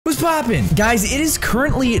poppin'? Guys, it is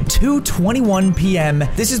currently 2:21 p.m.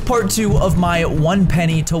 This is part 2 of my 1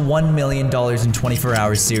 penny to $1 million in 24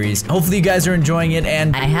 hours series. Hopefully you guys are enjoying it,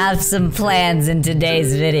 and I have some plans in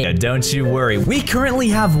today's video. Don't you worry. We currently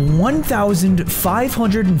have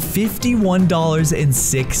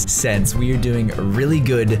 $1,551.06. We are doing really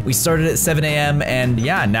good. We started at 7 a.m. and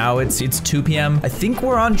yeah, now it's 2 p.m. I think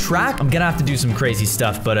we're on track. I'm gonna have to do some crazy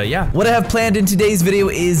stuff, but yeah. What I have planned in today's video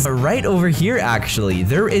is right over here, actually.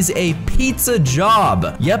 There is a pizza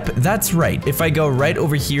job. Yep, that's right. If I go right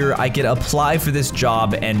over here, I can apply for this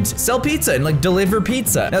job and sell pizza and like deliver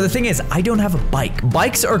pizza. Now, the thing is, I don't have a bike.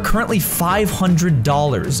 Bikes are currently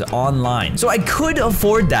 $500 online. So I could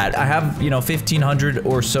afford that. I have, you know, $1,500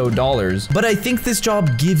 or so dollars, but I think this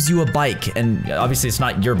job gives you a bike, and obviously it's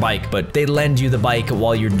not your bike, but they lend you the bike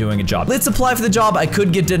while you're doing a job. Let's apply for the job. I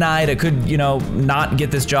could get denied. I could, you know, not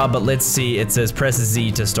get this job, but let's see. It says press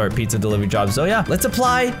Z to start pizza delivery job. So yeah, let's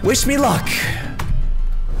apply. Wish me luck.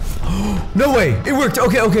 No way, it worked.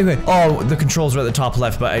 Okay. Oh, the controls are at the top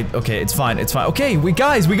left, but okay, it's fine. Okay,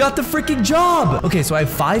 guys, we got the freaking job. Okay, so I have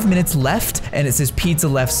 5 minutes left, and it says pizza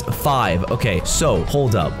left's 5. Okay, so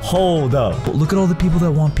hold up. Look at all the people that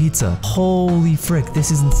want pizza. Holy frick,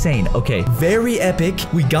 this is insane. Okay, very epic.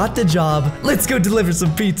 We got the job. Let's go deliver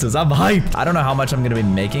some pizzas. I'm hyped. I don't know how much I'm gonna be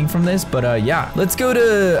making from this, but yeah, let's go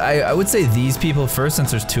to, I would say these people first,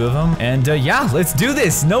 since there's 2 of them, and yeah, let's do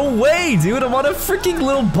this. No way, dude, I'm on a freaking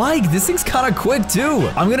little bike. This thing's kind of quick too.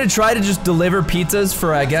 I'm gonna try to just deliver pizzas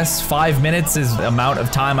for, I guess, 5 minutes is the amount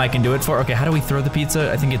of time I can do it for. Okay, how do we throw the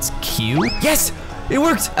pizza? I think it's Q. Yes, it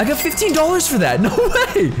worked. I got $15 for that. No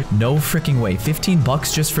way. No freaking way. 15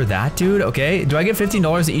 bucks just for that, dude. Okay, do I get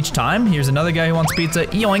 $15 each time? Here's another guy who wants pizza.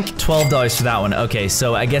 Yoink. $12 for that one. Okay,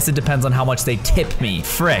 so I guess it depends on how much they tip me.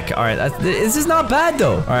 Frick. All right, this is not bad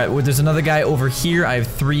though. All right, well, there's another guy over here. I have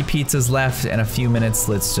 3 pizzas left and a few minutes.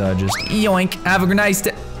 Let's just yoink. Have a nice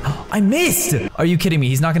day. I missed! Are you kidding me?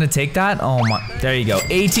 He's not gonna take that? Oh my, there you go.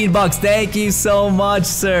 18 bucks. Thank you so much,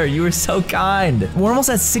 sir. You were so kind. We're almost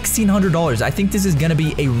at $1,600. I think this is gonna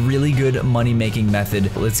be a really good money-making method.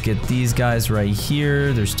 Let's get these guys right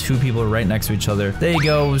here. There's 2 people right next to each other. There you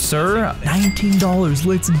go, sir. $19.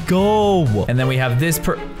 Let's go. And then we have this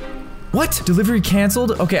What? Delivery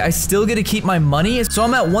canceled? Okay, I still get to keep my money. So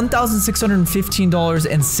I'm at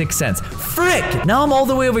 $1,615.06. Frick! Now I'm all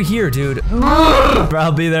the way over here, dude.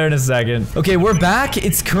 I'll be there in a second. Okay, we're back.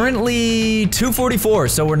 It's currently 2:44,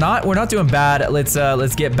 so we're not doing bad.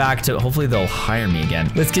 Let's get back to, hopefully they'll hire me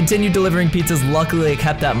again. Let's continue delivering pizzas. Luckily I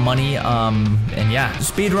kept that money. And yeah,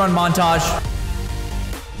 speedrun montage.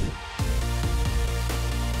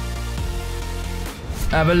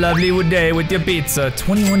 Have a lovely day with your pizza.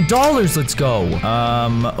 $21, let's go.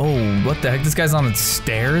 Oh, what the heck? This guy's on the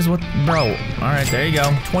stairs? What, bro? All right, there you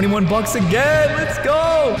go. 21 bucks again, let's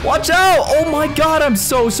go. Watch out. Oh my God, I'm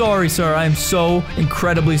so sorry, sir. I'm so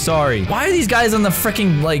incredibly sorry. Why are these guys on the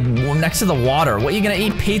freaking, like, next to the water? What, you gonna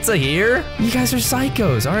eat pizza here? You guys are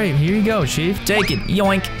psychos. All right, here you go, chief. Take it,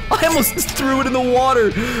 yoink. I almost threw it in the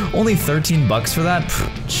water. Only 13 bucks for that? Pfft,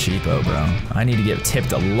 cheapo, bro. I need to get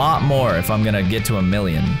tipped a lot more if I'm gonna get to $1 million.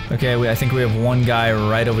 Okay, I think we have 1 guy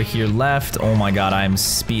right over here left. Oh my God, I'm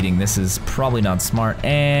speeding. This is probably not smart.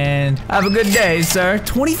 And have a good day, sir.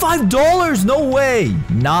 $25, no way.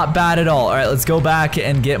 Not bad at all. All right, let's go back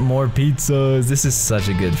and get more pizzas. This is such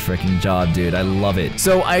a good freaking job, dude. I love it.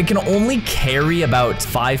 So I can only carry about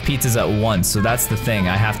 5 pizzas at once. So that's the thing.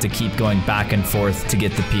 I have to keep going back and forth to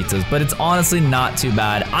get the pizzas, but it's honestly not too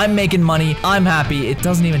bad. I'm making money. I'm happy. It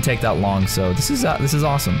doesn't even take that long. So this is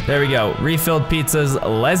awesome. There we go. Refilled pizzas.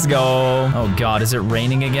 Let's go. Oh God, is it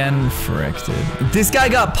raining again? Frick, dude. This guy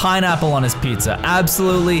got pineapple on his pizza.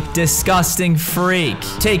 Absolutely disgusting freak.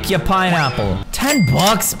 Take your pineapple. 10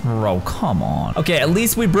 bucks? Bro, come on. Okay, at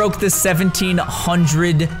least we broke the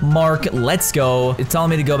 1,700 mark. Let's go. It's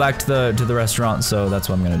telling me to go back to the restaurant, so that's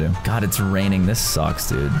what I'm gonna do. God, it's raining. This sucks,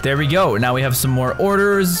 dude. There we go. Now we have some more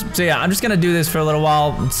orders. So yeah, I'm just gonna do this for a little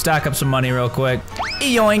while, stack up some money real quick.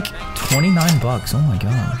 Yoink. 29 bucks. Oh my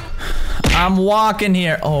God. I'm walking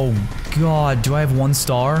here. Oh God, do I have 1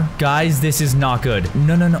 star? Guys, this is not good.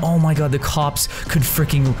 No. Oh my God, the cops could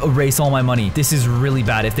freaking erase all my money. This is really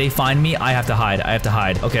bad. If they find me, I have to hide.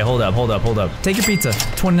 Okay, hold up. Take your pizza.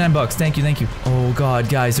 29 bucks. Thank you. Oh God,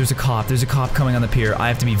 guys, there's a cop. There's a cop coming on the pier. I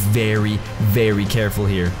have to be very, very careful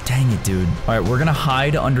here. Dang it, dude. All right, we're gonna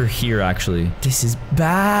hide under here, actually. This is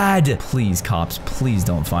bad. Please, cops, please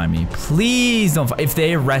don't find me. Please don't. If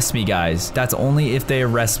they arrest me, guys, that's only if they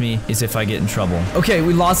arrest me is if I get in trouble. Okay,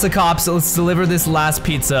 we lost the cops. cops. Let's deliver this last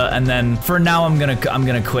pizza, and then for now, I'm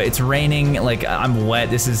gonna quit. It's raining, like I'm wet.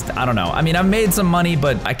 This is, I don't know. I mean, I've made some money,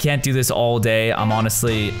 but I can't do this all day.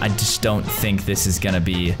 I just don't think this is gonna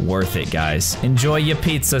be worth it, guys. Enjoy your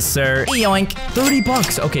pizza, sir. Yoink. 30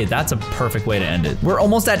 bucks. Okay, that's a perfect way to end it. We're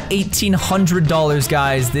almost at $1,800,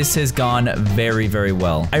 guys. This has gone very, very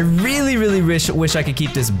well. I really, really wish I could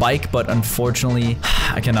keep this bike, but unfortunately,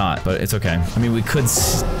 I cannot. But it's okay. I mean, we could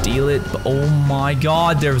steal it, but oh my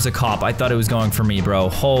god, there was a cop. I thought it was going for me, bro.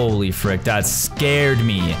 Holy frick, that scared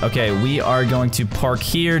me. Okay, we are going to park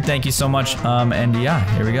here. Thank you so much. And yeah,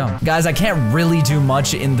 here we go. Guys, I can't really do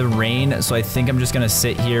much in the rain, so I think I'm just gonna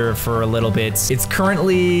sit here for a little bit. It's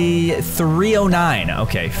currently 3:09.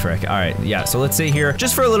 Okay, frick. All right, yeah. So let's sit here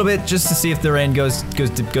just for a little bit, just to see if the rain goes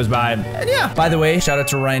by. And yeah. By the way, shout out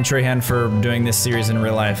to Ryan Trahan for doing this series in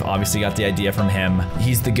real life. Obviously, got the idea from him.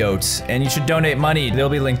 He's the GOAT, and you should donate money. They'll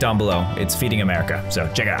be linked down below. It's Feeding America, so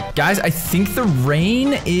check it out. Guys, I think the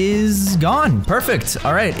rain is gone. Perfect.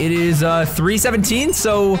 All right, it is 3:17,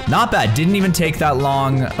 so not bad. Didn't even take that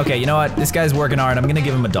long. Okay, you know what? This guy's working hard. I'm gonna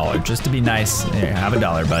give him $1 just to be nice. Here, have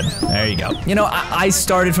 $1, bud. There you go. You know, I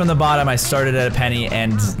started from the bottom. I started at a penny,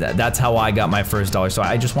 and that's how I got my first $1. So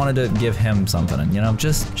I just wanted to give him something, and you know,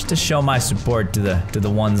 just to show my support to the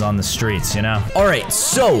ones on the streets, you know. All right,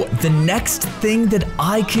 so the next thing that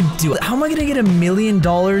I could do. How am I gonna get $1 million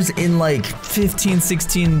in like 15,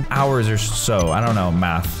 16 hours or so? I don't know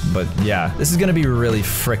math, but yeah, this is gonna be really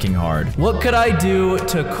freaking hard. What could I do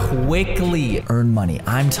to quickly earn money?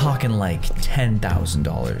 I'm talking like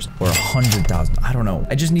 $10,000 or $100,000. I don't know.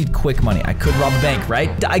 I just need quick money. I could rob a bank,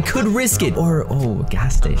 right? I could risk it. Or, oh, a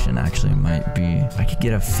gas station actually might be. I could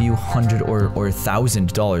get a few hundred or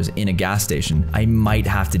 $1,000 in a gas station. I might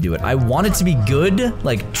have to do it. I want it to be good.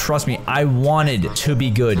 Like, trust me, I wanted to be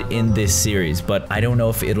good in this series, but I don't know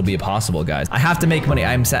if it'll be possible, guys. I have to make money.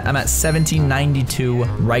 I'm at 1792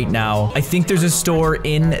 right now. I think there's a store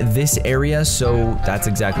in this area, so that's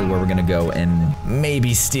exactly where we're gonna go and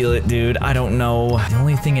maybe steal it, dude. I don't know. The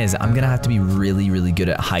only thing is, I'm gonna have to be really, really good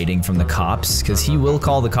at hiding from the cops, because he will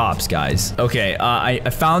call the cops, guys. Okay, I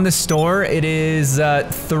found the store. It is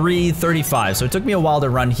 3:35, so it took me a while to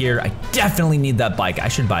run here. I definitely need that bike. I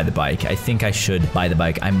should buy the bike. I think I should buy the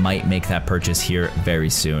bike. I might make that purchase here very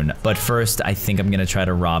soon. But first, I think I'm gonna try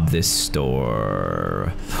to rob this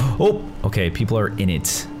store. Oh, okay, people are in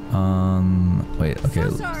it. Wait, okay.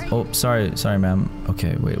 Oh, sorry, ma'am.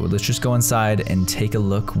 Okay, wait, well, let's just go inside and take a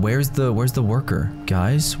look. Where's the worker?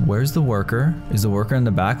 Guys, where's the worker? Is the worker in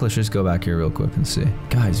the back? Let's just go back here real quick and see.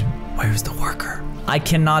 Guys, where's the worker? I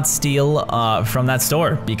cannot steal from that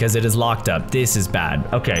store because it is locked up. This is bad.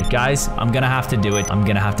 Okay, guys, I'm gonna have to do it. I'm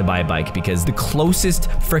gonna have to buy a bike because the closest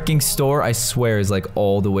freaking store, I swear, is like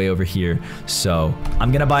all the way over here. So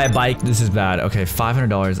I'm gonna buy a bike. This is bad. Okay,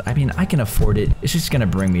 $500. I mean, I can afford it. It's just gonna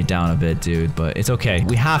bring me down a bit, dude, but it's okay.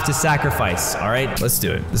 We have to sacrifice, all right? Let's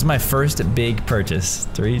do it. This is my first big purchase.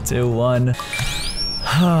 3, 2, 1.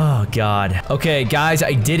 Oh, God. Okay, guys,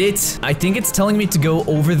 I did it. I think it's telling me to go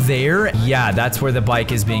over there. Yeah, that's where the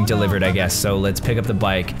bike is being delivered, I guess. So let's pick up the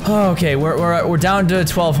bike. Oh, okay, we're down to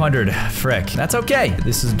 1,200. Frick. That's okay.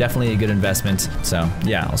 This is definitely a good investment. So,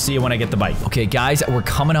 yeah, I'll see you when I get the bike. Okay, guys, we're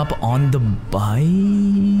coming up on the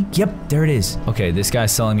bike. Yep, there it is. Okay, this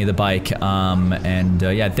guy's selling me the bike.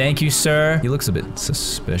 Yeah, thank you, sir. He looks a bit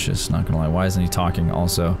suspicious, not gonna lie. Why isn't he talking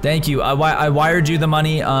also? Thank you. I wired you the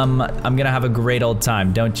money. I'm gonna have a great old time.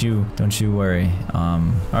 Don't you worry. All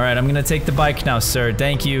right, I'm gonna take the bike now, sir.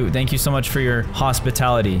 Thank you so much for your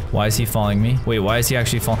hospitality. Why is he following me? Wait, why is he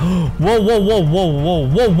actually following?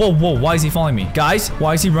 Whoa. Why is he following me? Guys,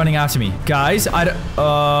 why is he running after me? Guys,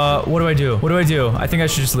 what do I do? What do I do? I think I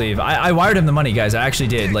should just leave. I wired him the money, guys. I actually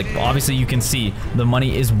did. Like, obviously you can see the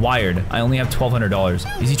money is wired. I only have $1,200.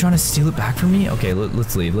 Is he trying to steal it back from me? Okay,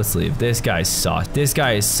 let's leave. Let's leave. This guy's sus. This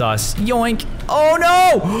guy is sus. Yoink. Oh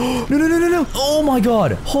no! No. Oh my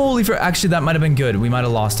God. Holy frick. Actually, that might have been good. We might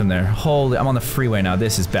have lost him there. Holy, I'm on the freeway now.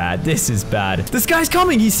 This is bad. This is bad. This guy's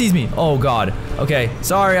coming. He sees me. Oh God. Okay.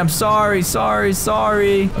 Sorry. I'm sorry.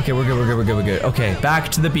 Okay, we're good. Okay, back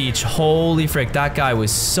to the beach. Holy frick. That guy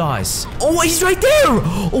was sus. Oh, he's right there.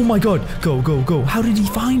 Oh my God. Go. How did he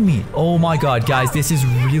find me? Oh my God, guys. This is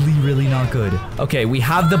really not good. Okay, we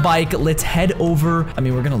have the bike. Let's head over. I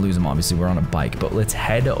mean, we're gonna lose him, obviously. We're on a bike, but let's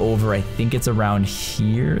head over. I think it's around around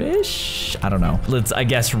here-ish. I don't know. Let's, I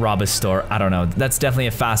guess, rob a store. I don't know. That's definitely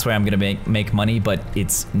a fast way I'm gonna make money, but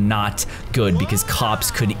it's not good because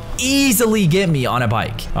cops could easily get me on a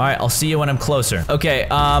bike. All right, I'll see you when I'm closer. Okay,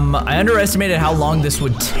 I underestimated how long this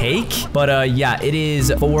would take, but yeah, it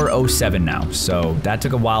is 4:07 now, so that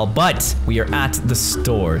took a while, but we are at the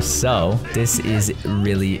store, so this is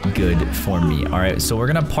really good for me. All right, so we're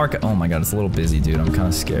gonna park. Oh my God, it's a little busy, dude. I'm kind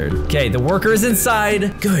of scared. Okay, the worker is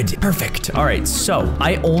inside. Good, perfect. All right, so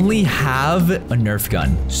I only have a Nerf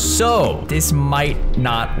gun, so this might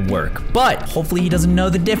not work, but hopefully he doesn't know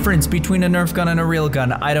the difference between a Nerf gun and a real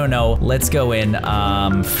gun. I don't know. Let's go in.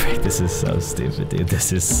 Frick, this is so stupid, dude.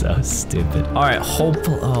 This is so stupid. All right,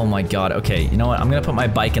 hopefully. Oh my God. Okay, you know what? I'm gonna put my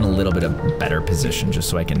bike in a little bit of better position just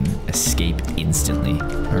so I can escape instantly.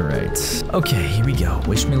 All right. Okay, here we go.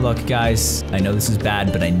 Wish me luck, guys. I know this is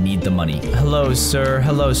bad, but I need the money. Hello, sir.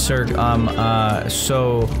 Hello, sir.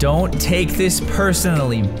 So don't take this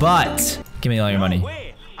personally, but give me all your money.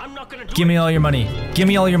 Give me all your money. Give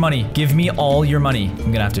me all your money. Give me all your money.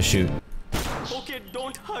 I'm gonna have to shoot.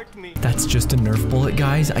 Don't hurt me. That's just a Nerf bullet,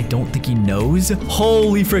 guys. I don't think he knows.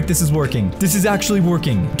 Holy frick, this is working. This is actually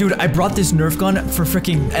working. Dude, I brought this Nerf gun for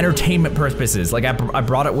freaking entertainment purposes. Like, I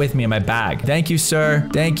brought it with me in my bag. Thank you, sir.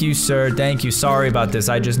 Thank you, sir. Thank you. Sorry about this.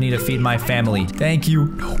 I just need to feed my family. Thank you.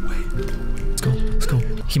 No way. Let's go. Let's go.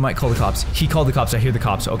 He might call the cops. He called the cops. I hear the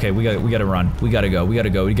cops. Okay, we gotta run. We gotta go. We gotta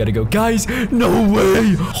go. We gotta go. Guys, no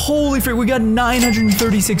way. Holy frick, we got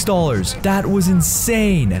 $936. That was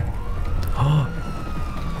insane. Oh.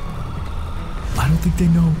 I don't think they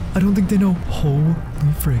know. I don't think they know. Holy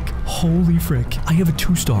frick. Holy frick. I have a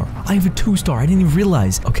 2-star. I have a 2-star. I didn't even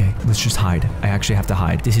realize. Okay, let's just hide. I actually have to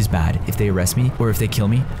hide. This is bad. If they arrest me or if they kill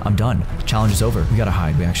me, I'm done. Challenge is over. We gotta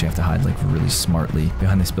hide. We actually have to hide like really smartly.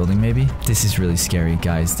 Behind this building, maybe? This is really scary,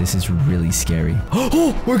 guys. This is really scary.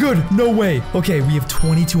 Oh, we're good. No way. Okay, we have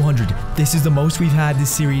 2,200. This is the most we've had this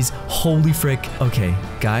series. Holy frick. Okay,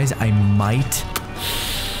 guys, I might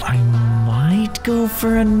go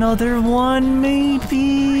for another one,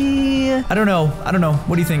 maybe. I don't know. I don't know.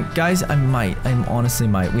 What do you think? Guys, I honestly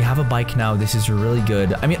might. We have a bike now. This is really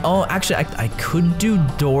good. I mean, oh, actually, I could do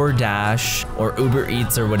DoorDash or Uber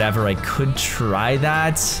Eats or whatever. I could try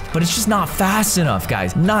that, but it's just not fast enough,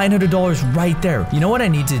 guys. $900 right there. You know what I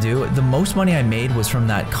need to do? The most money I made was from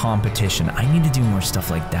that competition. I need to do more stuff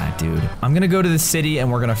like that, dude. I'm gonna go to the city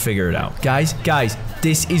and we're gonna figure it out. Guys,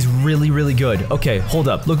 this is really, really good. Okay, hold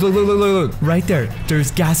up. Look. Right there. There's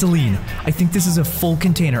gasoline. I think this is a full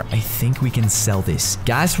container. I think we can sell this.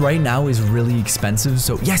 Gas right now is really expensive,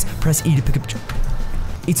 so yes, press E to pick up.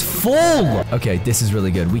 It's full! Okay, this is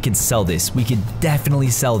really good. We can sell this. We could definitely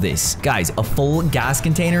sell this. Guys, a full gas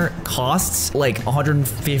container costs like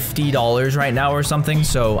 $150 right now or something,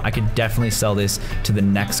 so I could definitely sell this to the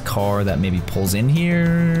next car that maybe pulls in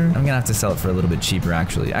here. I'm gonna have to sell it for a little bit cheaper,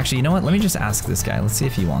 actually. Actually, you know what? Let me just ask this guy. Let's see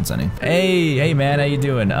if he wants any. Hey man, how you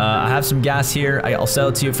doing? I have some gas here. I'll sell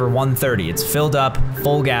it to you for $130. It's filled up,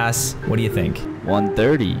 full gas. What do you think?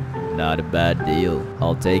 $130. Not a bad deal.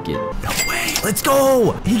 I'll take it. No way. Let's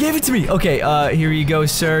go. He gave it to me. Okay, here you go,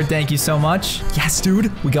 sir. Thank you so much. Yes,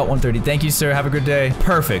 dude. We got 130. Thank you, sir. Have a good day.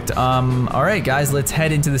 Perfect. All right, guys, let's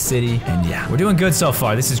head into the city. And yeah, we're doing good so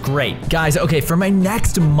far. This is great. Guys, okay, for my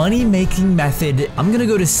next money-making method, I'm gonna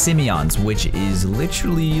go to Simeon's, which is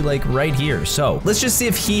literally like right here. So let's just see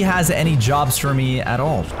if he has any jobs for me at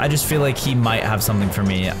all. I just feel like he might have something for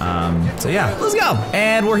me. So yeah, let's go.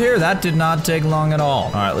 And we're here. That did not take long at all.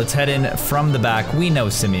 All right, let's head in from the back. We know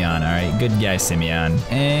Simeon. All right, good guy, Simeon.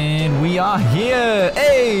 And we are here.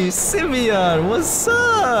 Hey, Simeon, what's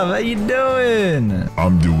up? How you doing?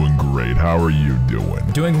 I'm doing great. How are you doing?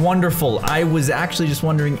 Doing wonderful. I was actually just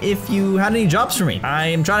wondering if you had any jobs for me. I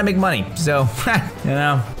am trying to make money, so, you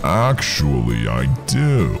know. Actually, I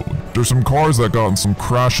do. There's some cars that got in some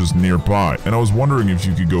crashes nearby, and I was wondering if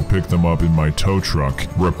you could go pick them up in my tow truck,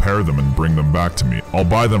 repair them, and bring them back to me. I'll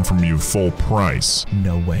buy them from you full price.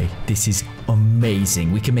 No way. This is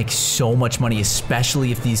amazing. We can make so much money,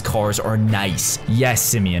 especially if these cars are nice. Yes,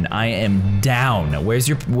 Simeon, I am down. Where's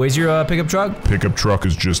your pickup truck? Pickup truck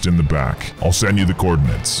is just in the back. I'll send you the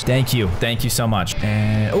coordinates. Thank you. Thank you so much.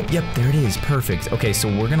 And oh, yep, there it is. Perfect. Okay, so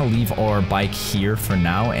we're gonna leave our bike here for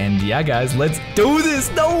now. And yeah, guys, let's do this.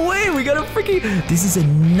 No way. We got a freaking... This is a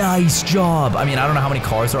nice job. I mean, I don't know how many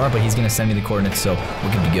cars there are, but he's gonna send me the coordinates, so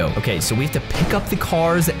we're good to go. Okay, so we have to pick up the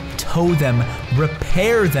cars, tow them,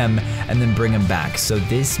 repair them, and then bring them back. So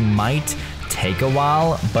this might take a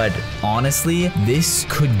while, but honestly, this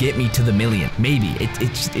could get me to the million. Maybe.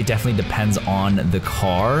 It definitely depends on the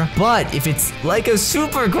car. But if it's like a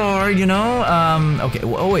supercar, you know, okay.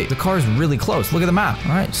 Oh wait, the car is really close. Look at the map.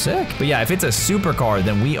 All right, sick. But yeah, if it's a supercar,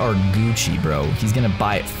 then we are Gucci, bro. He's gonna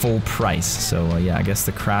buy it full price. So yeah, I guess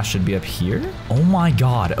the crash should be up here. Oh my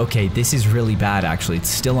God. Okay, this is really bad, actually. It's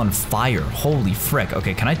still on fire. Holy frick.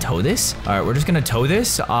 Okay, can I tow this? All right, we're just gonna tow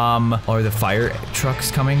this. Are the fire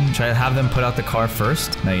trucks coming? Should I have them put out the car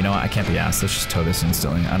first? No, you know what? I can't be asked. Let's just tow this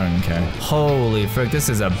instantly. I don't even care. Holy frick, this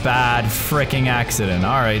is a bad fricking accident.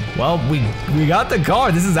 All right, well, we got the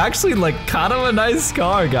car. This is actually like kind of a nice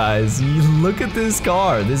car, guys. You look at this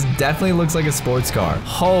car. This definitely looks like a sports car.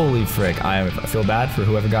 Holy frick. I feel bad for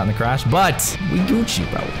whoever got in the crash, but we Gucci,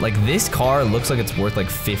 bro. Like, this car looks like it's worth like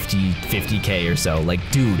 50K or so. Like,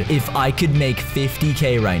 dude, if I could make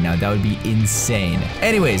 50K right now, that would be insane.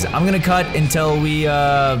 Anyways, I'm gonna cut until we,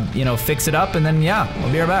 you know, fix it up, and then yeah,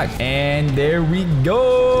 we'll be right back. And there we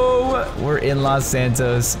go. We're in Los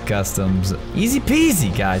Santos Customs. Easy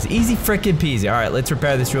peasy, guys. Easy frickin' peasy. All right, let's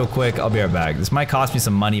repair this real quick. I'll be right back. This might cost me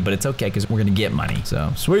some money, but it's okay because we're gonna get money.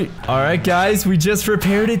 So sweet. All right, guys, we just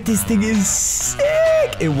repaired it. This thing is sick.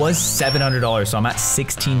 It was $700, so I'm at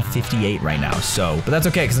 $1658 right now. So, but that's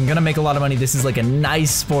okay because I'm gonna make a lot of money. This is like a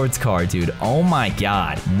nice sports car, dude. Oh my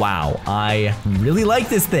God. Wow. I really like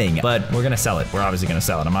this thing, but we're gonna sell it. We're obviously gonna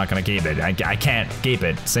sell it. I'm not gonna keep it. I can't keep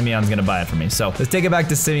it. Simeon's gonna buy it for me. So let's take it back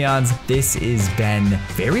to Simeon's. This has been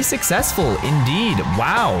very successful indeed.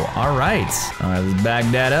 Wow. All right. All right, let's bag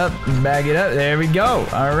that up. Bag it up. There we go.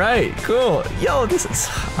 All right, cool. Yo,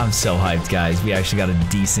 I'm so hyped, guys. We actually got a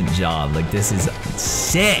decent job. Like, this is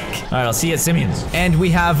sick. All right, I'll see you at Simeon's. And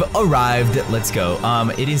we have arrived. Let's go.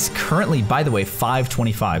 It is currently, by the way,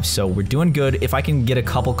 5:25. So we're doing good. If I can get a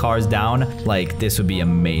couple cars down, like, this would be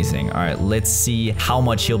amazing. All right, let's see how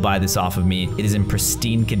much he'll buy this off of me. It is in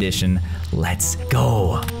pristine condition. Let's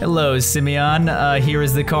go. Hello, Simeon. Here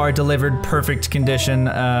is the car delivered, perfect condition.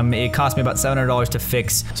 It cost me about $700 to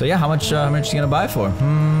fix. So yeah, how much are you gonna buy for?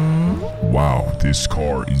 Wow, this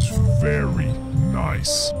car is very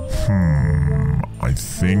nice. I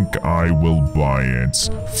think I will buy it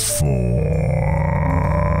for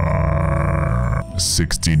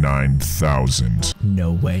 69,000.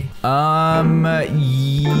 No way.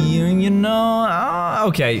 You know,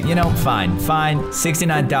 okay, you know, fine.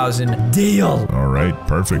 69,000. Deal. All right,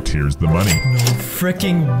 perfect. Here's the money. No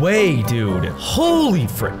freaking way, dude. Holy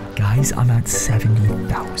frick. Guys, I'm at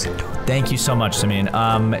 70,000. Thank you so much, Simeon.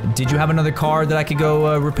 Did you have another car that I could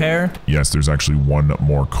go repair? Yes, there's actually one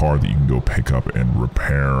more car that you can go pick up and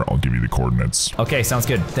repair. I'll give you the coordinates. Okay, sounds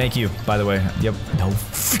good. Thank you, by the way. Yep. No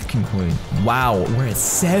freaking way. Wow, we're at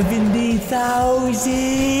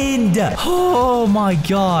 70,000. Oh my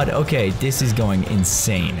God. Okay, this is going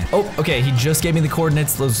insane. Oh, okay, he just gave me the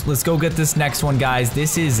coordinates. Let's go get this next one, guys.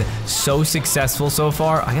 This is so successful so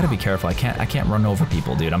far. I gotta be careful. I can't run over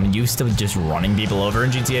people, dude. I'm used to just running people over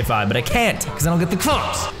in GTA 5, but I can't because I don't get the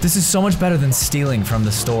cops. This is so much better than stealing from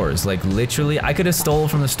the stores. Like, literally, I could have stole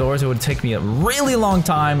from the stores. It would take me a really long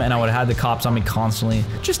time, and I would have had the cops on me constantly.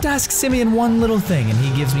 Just ask Simeon one little thing, and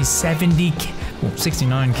he gives me 70K. Well,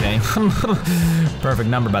 69K. Perfect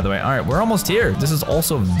number, by the way. All right, we're almost here. This is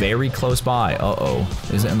also very close by. Uh-oh.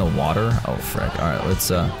 Is it in the water? Oh, frick. All right, let's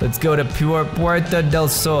go to Puerto del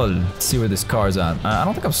Sol. Let's see where this car's at. I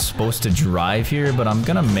don't think I'm supposed to drive here, but I'm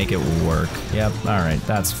gonna make it work. Yep, all right,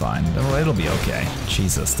 that's fine. It'll be okay.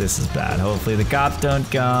 Jesus, this is bad. Hopefully the cops don't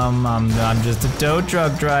come. I'm just a tow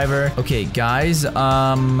truck driver. Okay, guys,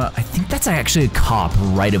 I think that's actually a cop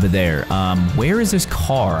right over there. Where is this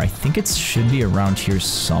car? I think it should be around here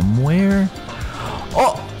somewhere.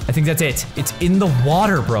 Oh, I think that's it. It's in the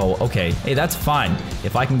water, bro. Okay, hey, that's fine.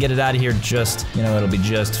 If I can get it out of here, just, you know, it'll be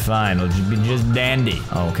just fine. It'll be just dandy.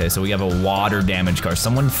 Oh, okay, so we have a water damage car.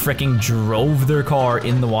 Someone freaking drove their car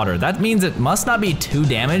in the water. That means it must not be too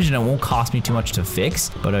damaged and it won't cost me too much to fix.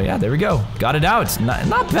 But yeah, there we go. Got it out.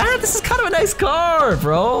 Not bad. This is kind of a nice car,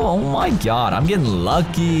 bro. Oh my God, I'm getting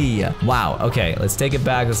lucky. Wow, okay, let's take it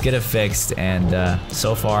back. Let's get it fixed. And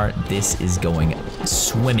so far, this is going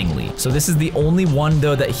swimmingly. So this is the only one,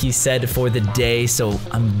 though, that he said for the day, so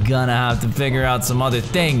I'm gonna have to figure out some other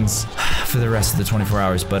things for the rest of the 24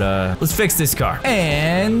 hours, but let's fix this car.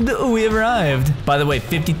 And we have arrived. By the way,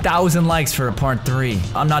 50,000 likes for part 3.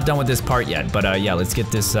 I'm not done with this part yet, but yeah, let's get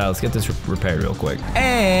this repaired real quick.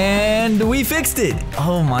 And we fixed it.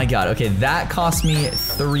 Oh my God. Okay, that cost me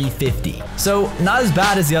 $350. So not as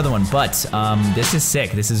bad as the other one, but this is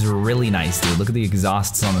sick. This is really nice, dude. Look at the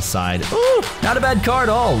exhausts on the side. Ooh, not a bad car at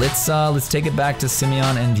all. Let's take it back to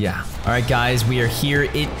Simeon And yeah. All right, guys, we are here.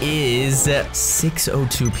 It is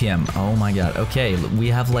 6:02 p.m. Oh my God. Okay, we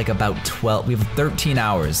have like about 12. We have 13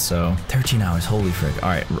 hours. So 13 hours. Holy frick. All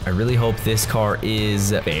right. I really hope this car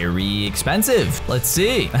is very expensive. Let's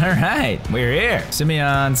see. All right, we're here.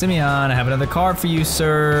 Simeon, I have another car for you,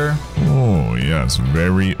 sir. Oh, yes.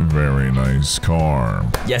 Very, very nice car.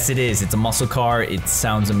 Yes, it is. It's a muscle car. It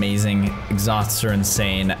sounds amazing. Exhausts are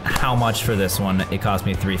insane. How much for this one? It cost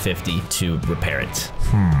me $350 to repair it.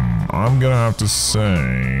 I'm gonna have to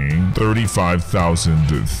say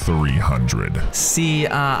 35,300. See,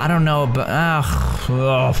 I don't know, but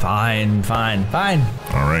fine.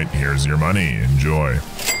 All right, here's your money. Enjoy.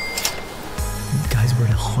 Guys, we're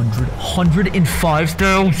at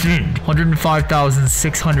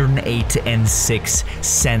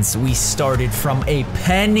 105,608.06 We started from a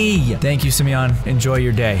penny. Thank you, Simeon. Enjoy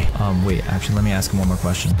your day. Wait, actually, let me ask him one more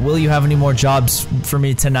question. Will you have any more jobs for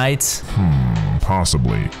me tonight?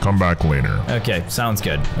 Possibly. Come back later. Okay, sounds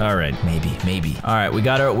good. All right, maybe. All right, we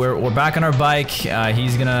got our. We're back on our bike.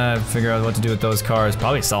 He's gonna figure out what to do with those cars.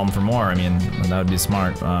 Probably sell them for more. I mean, that would be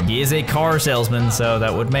smart. He is a car salesman, so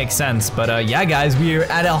that would make sense. But yeah, guys, we are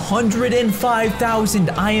at 105,000.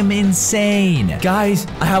 I am insane, guys.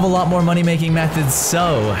 I have a lot more money-making methods,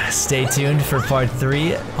 so stay tuned for part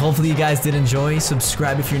 3. Hopefully, you guys did enjoy.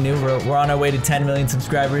 Subscribe if you're new. We're on our way to 10 million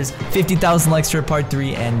subscribers. 50,000 likes for part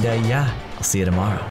 3, and yeah. I'll see you tomorrow.